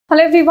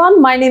Hello everyone,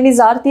 my name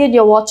is Arti and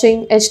you're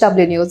watching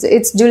HW News.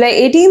 It's July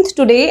 18th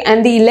today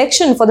and the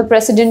election for the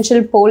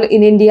presidential poll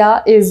in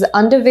India is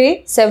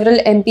underway. Several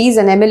MPs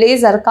and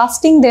MLAs are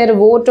casting their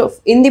vote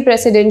in the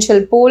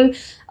presidential poll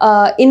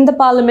in the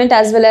parliament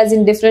as well as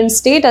in different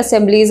state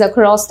assemblies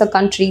across the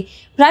country.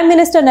 Prime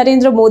Minister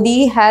Narendra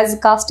Modi has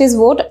cast his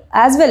vote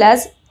as well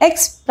as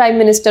ex-Prime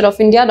Minister of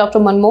India, Dr.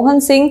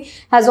 Manmohan Singh,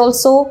 has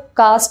also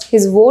cast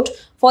his vote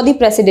for the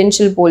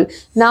presidential poll.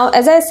 Now,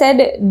 as I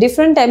said,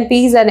 different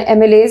MPs and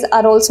MLAs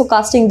are also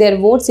casting their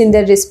votes in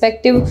their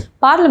respective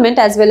parliament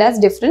as well as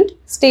different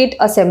state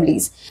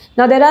assemblies.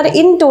 Now, there are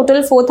in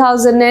total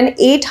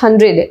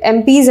 4,800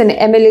 MPs and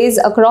MLAs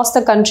across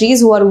the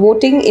countries who are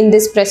voting in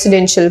this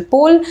presidential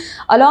poll.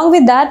 Along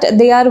with that,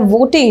 they are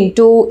voting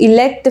to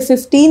elect the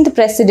 15th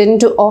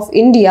president of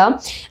India,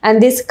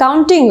 and this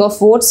counting of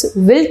votes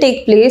will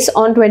take place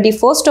on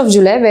 21st of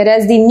July,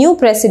 whereas the new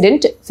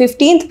president,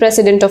 15th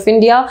president of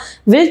India,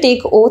 will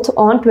take oath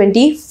on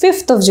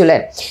 25th of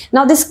July.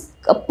 Now, this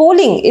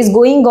polling is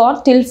going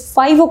on till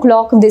 5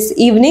 o'clock this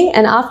evening,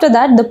 and after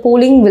that the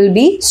polling will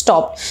be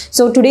stopped.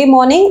 So today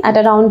morning at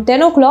around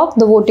 10 o'clock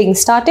the voting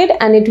started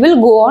and it will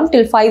go on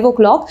till 5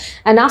 o'clock,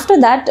 and after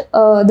that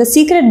the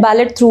secret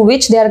ballot through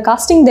which they are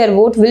casting their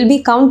vote will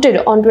be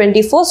counted on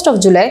 21st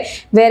of July,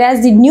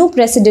 whereas the new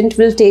president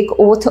will take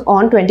oath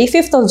on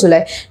 25th of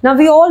July. Now,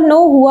 we all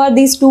know who are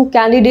these two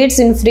candidates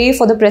in fray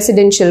for the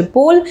presidential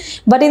poll,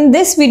 but in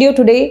this video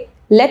today,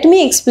 let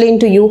me explain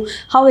to you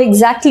how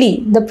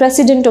exactly the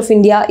President of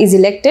India is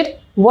elected.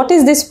 What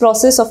is this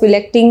process of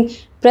electing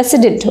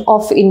President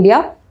of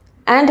India?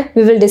 And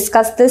we will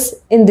discuss this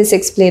in this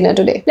explainer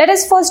today. Let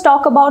us first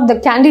talk about the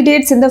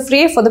candidates in the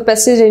fray for the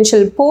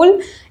presidential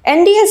poll.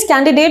 NDA's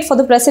candidate for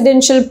the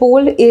presidential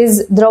poll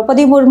is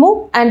Draupadi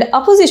Murmu, and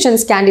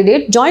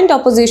joint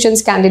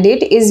opposition's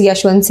candidate is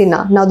Yashwant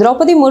Sinha. Now,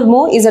 Draupadi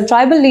Murmu is a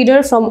tribal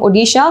leader from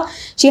Odisha.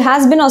 She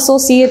has been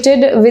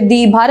associated with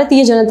the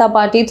Bharatiya Janata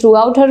Party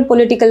throughout her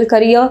political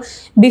career.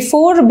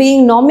 Before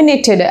being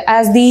nominated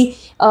as the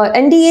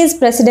NDA's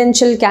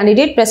presidential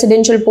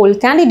poll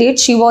candidate,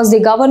 she was the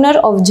governor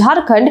of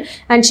Jharkhand,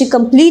 and she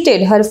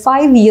completed her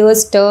 5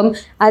 years term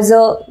as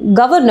a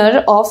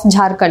governor of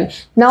Jharkhand.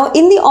 Now,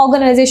 in the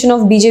organization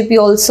of BJP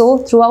also,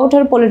 throughout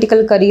her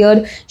political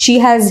career, she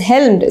has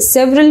held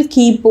several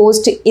key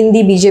posts in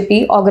the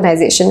BJP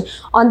organization.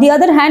 On the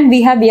other hand,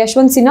 we have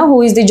Yashwant Sinha,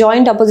 who is the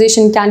joint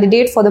opposition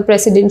candidate for the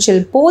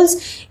presidential polls.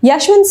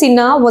 Yashwant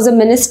Sinha was a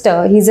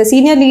minister. He's a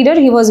senior leader.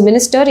 He was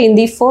minister in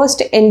the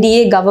first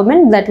NDA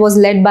government that was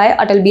led by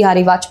Atal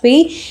Bihari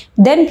Vajpayee,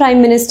 then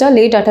Prime Minister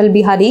late Atal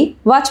Bihari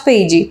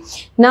Vajpayee ji.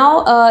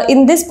 Now,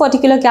 in this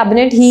particular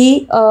cabinet,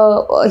 he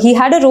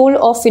had a role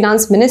of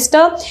finance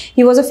minister.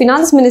 He was a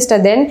finance minister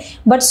then,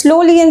 but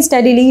slowly and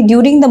steadily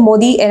during the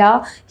Modi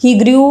era,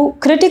 he grew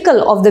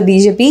critical of the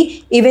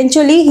BJP.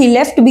 Eventually, he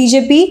left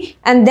BJP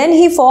and then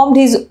he formed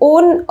his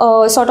own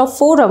sort of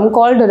forum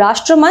called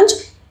Rashtra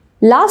Manch.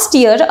 Last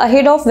year,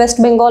 ahead of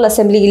West Bengal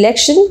Assembly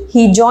election,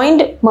 he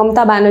joined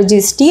Mamata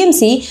Banerjee's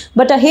TMC,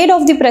 but ahead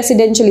of the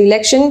presidential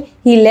election,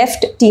 he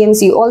left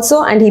TMC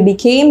also and he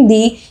became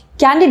the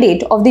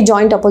candidate of the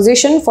joint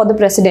opposition for the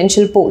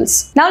presidential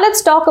polls. Now,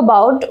 let's talk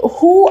about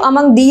who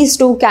among these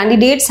two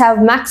candidates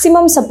have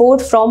maximum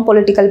support from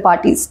political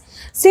parties.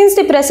 Since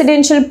the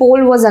presidential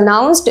poll was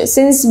announced,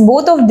 since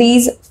both of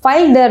these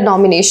filed their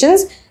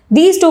nominations,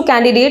 these two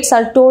candidates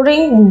are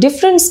touring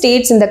different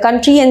states in the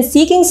country and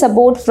seeking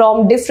support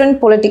from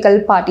different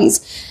political parties.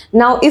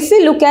 Now, if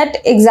we look at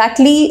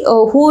exactly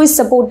who is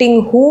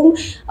supporting whom,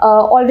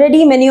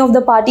 already many of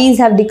the parties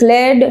have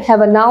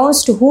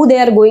announced who they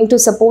are going to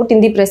support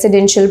in the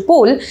presidential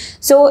poll.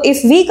 So,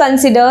 if we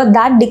consider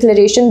that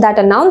declaration, that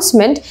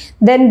announcement,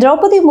 then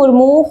Draupadi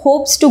Murmu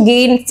hopes to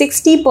gain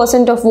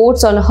 60% of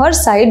votes on her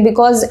side,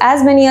 because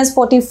as many as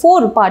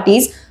 44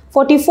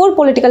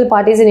 political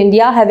parties in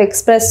India have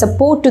expressed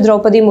support to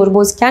Draupadi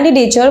Murmu's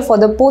candidature for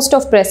the post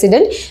of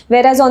president,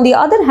 whereas on the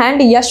other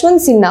hand, Yashwant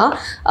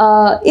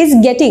Sinha is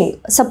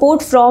getting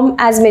support from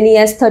as many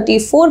as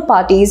 34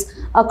 parties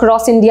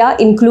across India,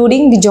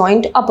 including the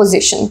joint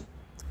opposition.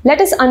 Let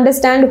us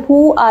understand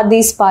who are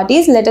these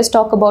parties. Let us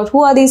talk about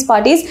who are these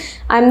parties.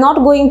 I'm not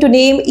going to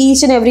name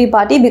each and every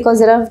party because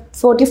there are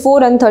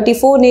 44 and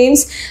 34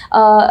 names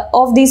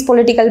of these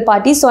political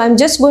parties. So I'm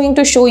just going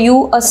to show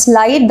you a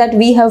slide that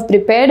we have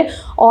prepared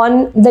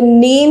on the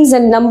names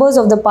and numbers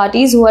of the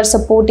parties who are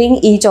supporting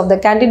each of the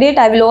candidate.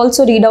 I will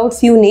also read out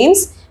few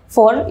names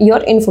for your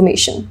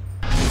information.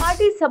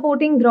 Parties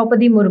supporting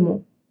Draupadi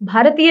Murmu: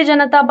 Bharatiya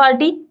Janata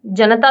Party,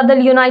 Janata Dal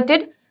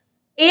United,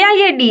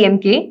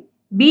 AIADMK,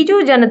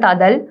 Biju Janata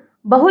Dal,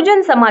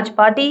 Bahujan Samaj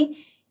party,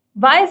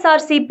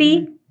 YSRCP,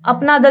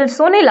 अपना दल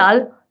Sonelal,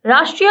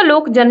 Rashtriya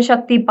Lok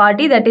Janshakti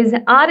party that is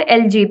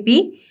RLJP,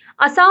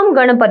 Asom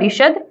Gana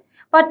Parishad,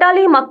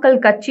 Pattali Makkal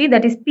Katchi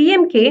that is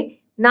PMK,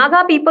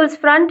 Naga people's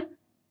front,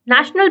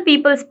 national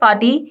people's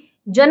party,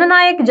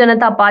 Jannayak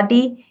Janta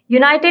party,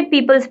 united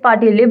people's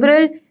party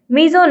liberal,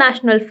 Mizo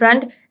national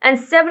front, and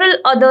several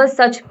other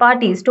such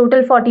parties,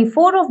 total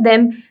 44 of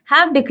them,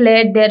 have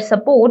declared their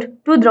support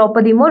to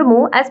Draupadi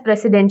Murmu as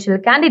presidential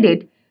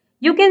candidate.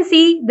 You can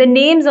see the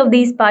names of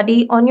these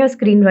parties on your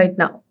screen right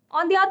now.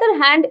 On the other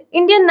hand,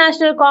 Indian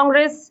National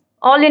Congress,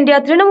 All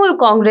India Trinamool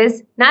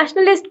Congress,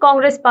 Nationalist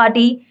Congress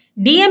Party,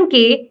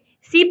 DMK,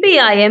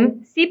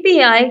 CPIM,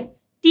 CPI,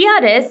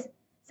 TRS,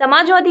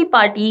 Samajwadi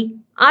Party,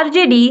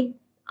 RJD,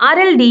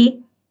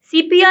 RLD,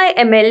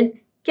 CPI-ML,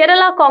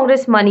 Kerala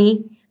Congress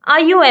Money,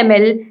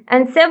 IUML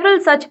and several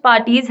such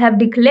parties have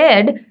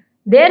declared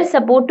their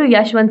support to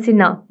Yashwant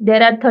Sinha.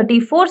 There are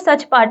 34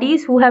 such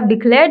parties who have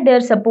declared their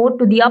support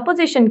to the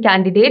opposition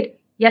candidate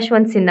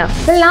Yashwant Sinha.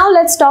 Well, now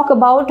let's talk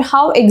about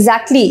how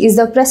exactly is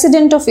the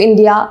President of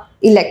India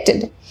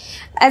elected.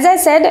 As I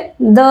said,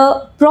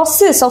 the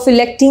process of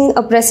electing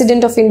a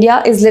President of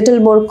India is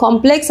little more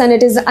complex and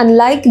it is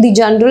unlike the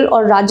general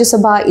or Rajya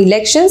Sabha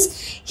elections.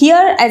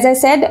 Here, as I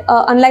said,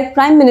 unlike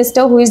Prime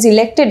Minister who is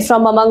elected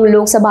from among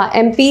Lok Sabha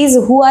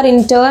MPs who are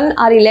in turn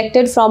are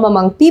elected from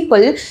among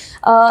people,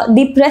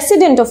 the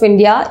President of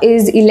India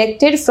is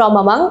elected from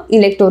among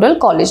Electoral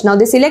College. Now,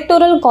 this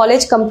Electoral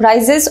College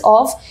comprises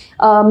of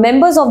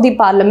members of the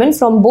Parliament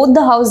from both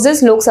the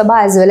houses, Lok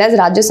Sabha as well as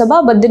Rajya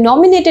Sabha, but the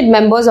nominated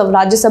members of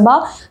Rajya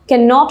Sabha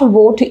cannot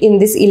vote in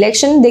this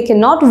election. They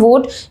cannot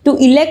vote to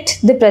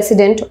elect the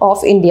President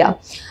of India.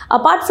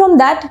 Apart from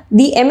that,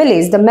 the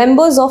MLAs, the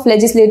members of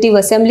legislative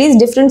assemblies,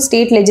 different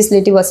state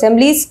legislative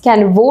assemblies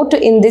can vote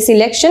in this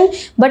election,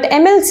 but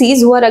MLCs,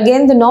 who are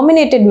again the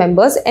nominated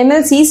members,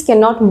 MLCs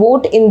cannot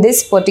vote in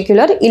this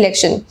particular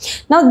election.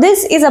 Now,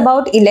 this is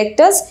about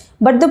electors,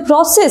 but the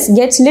process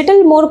gets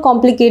little more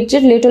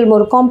complicated, little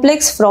more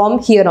complex from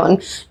here on.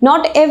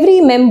 Not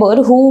every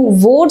member who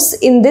votes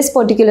in this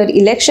particular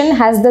election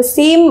has the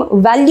same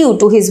value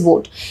to his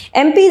vote.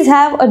 MPs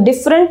have a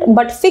different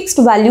but fixed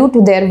value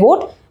to their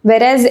vote,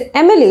 whereas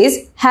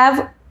MLAs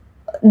have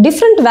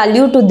different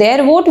value to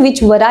their vote which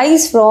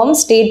varies from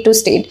state to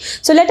state.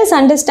 So let us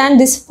understand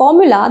this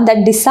formula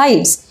that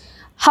decides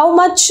how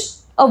much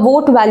a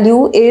vote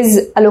value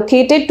is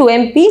allocated to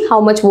MP,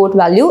 how much vote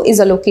value is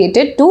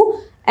allocated to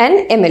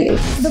an MLA.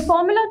 The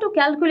formula to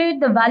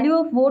calculate the value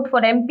of vote for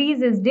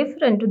MPs is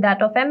different to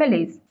that of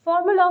MLAs.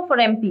 Formula for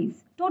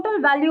MPs. Total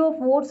value of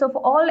votes of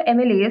all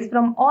MLAs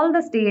from all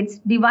the states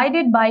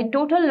divided by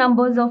total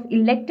numbers of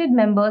elected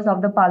members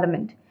of the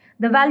Parliament.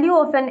 The value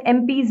of an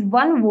MP's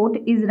one vote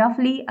is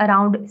roughly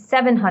around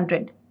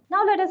 700.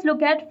 Now let us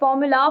look at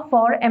formula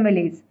for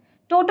MLAs.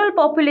 Total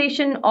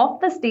population of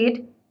the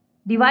state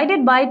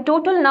divided by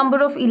total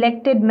number of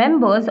elected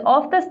members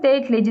of the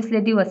state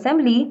legislative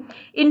assembly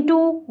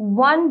into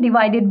 1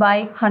 divided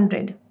by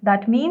 100.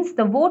 That means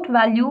the vote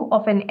value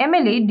of an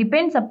MLA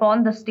depends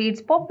upon the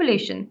state's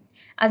population.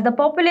 As the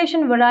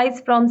population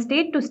varies from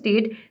state to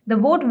state, the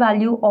vote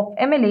value of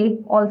MLA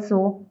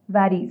also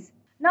varies.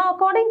 Now,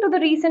 according to the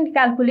recent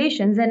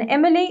calculations, an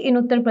MLA in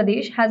Uttar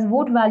Pradesh has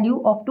vote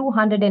value of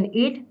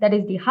 208, that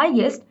is the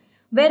highest,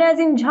 whereas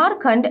in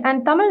Jharkhand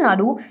and Tamil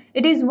Nadu,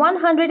 it is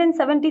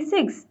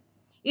 176.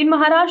 In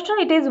Maharashtra,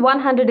 it is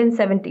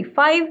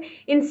 175.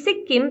 In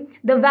Sikkim,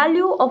 the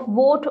value of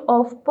vote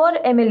of per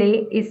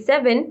MLA is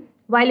 7,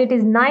 while it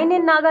is 9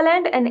 in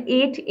Nagaland and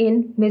 8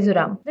 in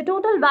Mizoram. The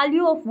total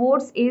value of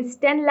votes is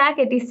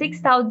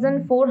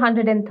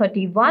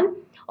 10,86,431,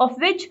 of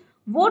which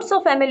votes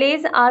of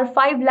MLAs are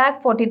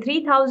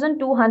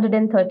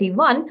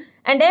 5,43,231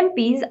 and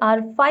MPs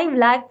are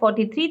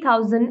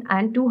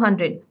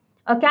 5,43,200.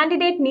 A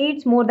candidate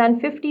needs more than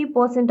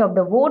 50% of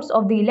the votes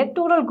of the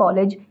Electoral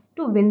College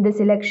to win this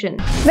election.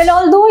 Well,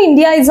 although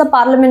India is a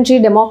parliamentary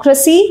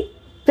democracy,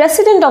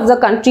 President of the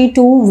country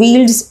too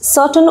wields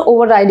certain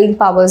overriding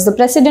powers. The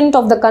President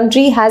of the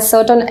country has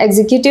certain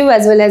executive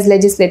as well as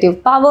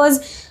legislative powers.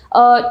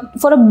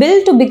 For a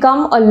bill to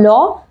become a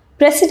law,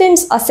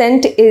 President's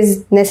assent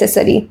is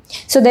necessary.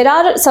 So there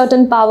are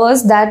certain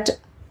powers that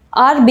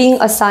are being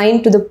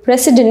assigned to the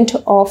President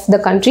of the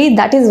country.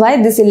 That is why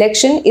this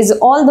election is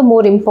all the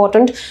more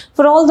important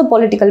for all the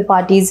political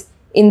parties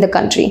in the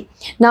country.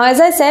 Now, as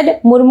I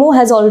said, Murmu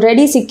has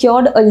already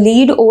secured a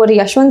lead over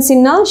Yashwant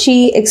Sinha.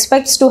 She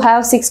expects to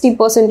have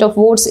 60% of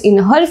votes in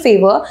her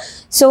favor.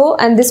 So,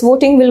 and this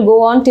voting will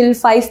go on till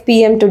 5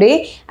 p.m.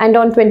 today. And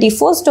on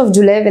 21st of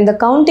July, when the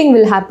counting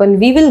will happen,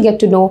 we will get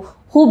to know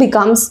who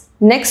becomes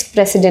next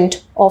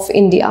President of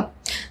India.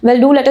 Well,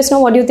 do let us know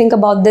what you think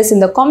about this in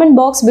the comment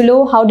box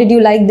below. How did you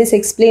like this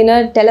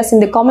explainer? Tell us in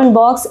the comment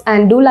box,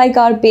 and do like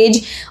our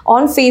page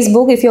on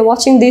Facebook. If you're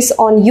watching this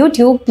on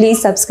YouTube,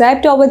 please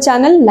subscribe to our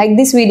channel, like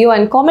this video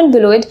and comment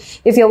below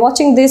it. If you're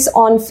watching this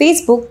on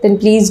Facebook, then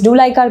please do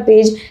like our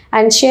page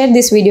and share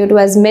this video to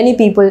as many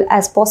people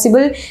as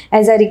possible.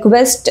 As I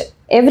request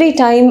every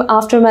time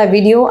after my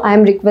video, I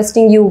am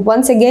requesting you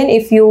once again,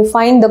 if you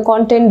find the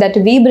content that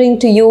we bring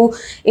to you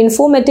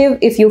informative,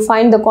 if you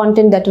find the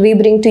content that we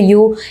bring to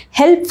you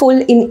helpful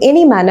in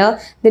any manner,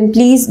 then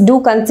please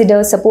do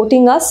consider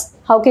supporting us.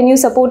 How can you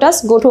support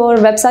us? Go to our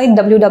website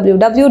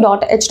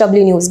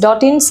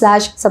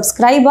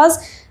www.hwnews.in/subscribe us.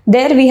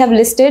 There we have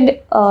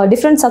listed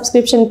different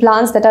subscription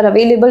plans that are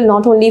available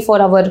not only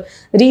for our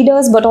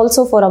readers but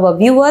also for our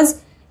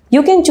viewers.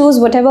 You can choose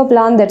whatever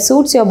plan that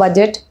suits your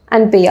budget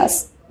and pay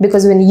us.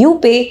 Because when you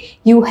pay,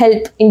 you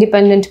help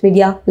independent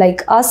media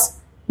like us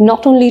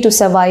not only to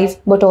survive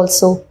but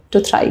also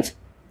to thrive.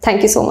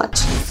 Thank you so much.